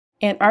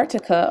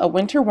Antarctica, a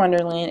winter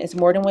wonderland, is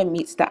more than what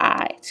meets the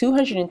eye.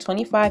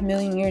 225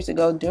 million years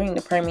ago, during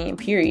the Permian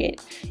period,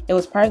 it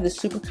was part of the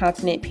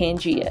supercontinent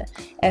Pangaea.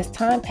 As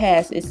time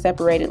passed, it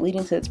separated,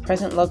 leading to its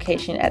present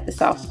location at the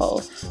South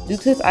Pole. Due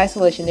to its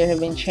isolation, there have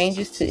been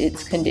changes to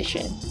its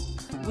condition.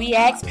 We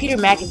asked Peter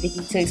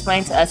McAfee to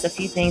explain to us a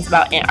few things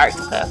about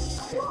Antarctica.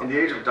 In the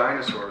age of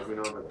dinosaurs, we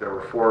know that there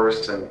were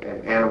forests and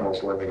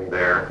animals living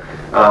there.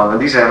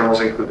 And these animals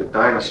included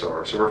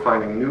dinosaurs. So we're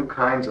finding new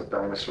kinds of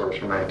dinosaurs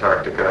from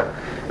Antarctica.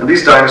 And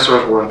these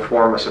dinosaurs will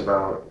inform us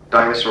about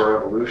dinosaur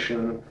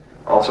evolution,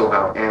 also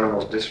how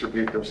animals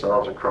distribute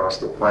themselves across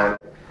the planet,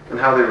 and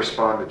how they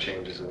respond to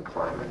changes in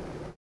climate.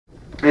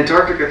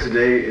 Antarctica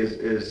today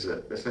is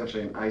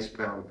essentially an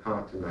icebound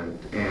continent,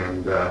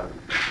 and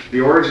the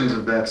origins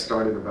of that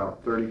started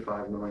about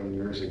 35 million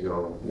years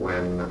ago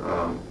when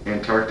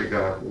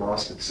Antarctica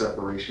lost its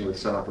separation with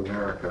South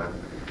America,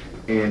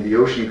 and the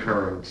ocean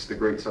currents, the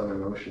Great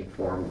Southern Ocean,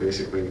 formed,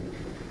 basically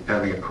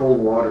having a cold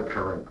water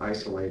current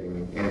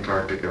isolating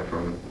Antarctica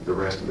from the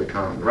rest of the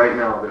continent. Right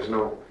now, there's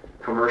no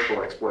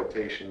commercial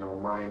exploitation, no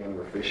mining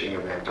or fishing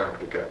of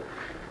Antarctica.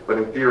 But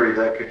in theory,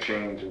 that could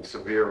change and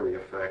severely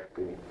affect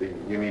the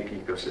unique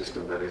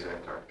ecosystem that is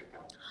Antarctica.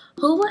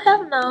 Who would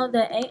have known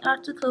that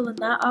Antarctica was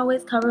not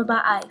always covered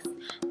by ice,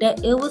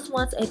 that it was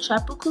once a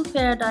tropical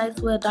paradise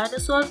where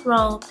dinosaurs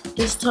roamed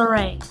its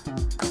terrain?